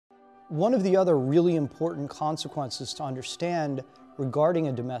One of the other really important consequences to understand regarding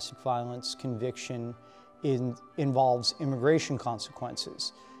a domestic violence conviction involves immigration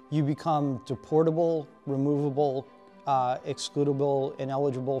consequences. You become deportable, removable, excludable,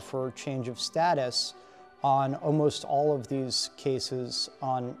 ineligible for change of status on almost all of these cases,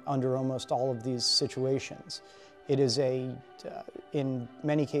 under almost all of these situations. It is in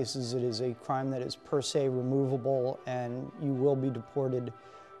many cases, it is a crime that is per se removable, and you will be deported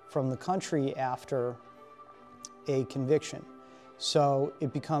from the country after a conviction. So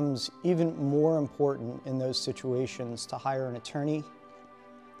it becomes even more important in those situations to hire an attorney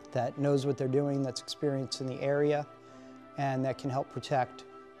that knows what they're doing, that's experienced in the area, and that can help protect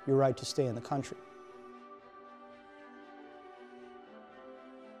your right to stay in the country.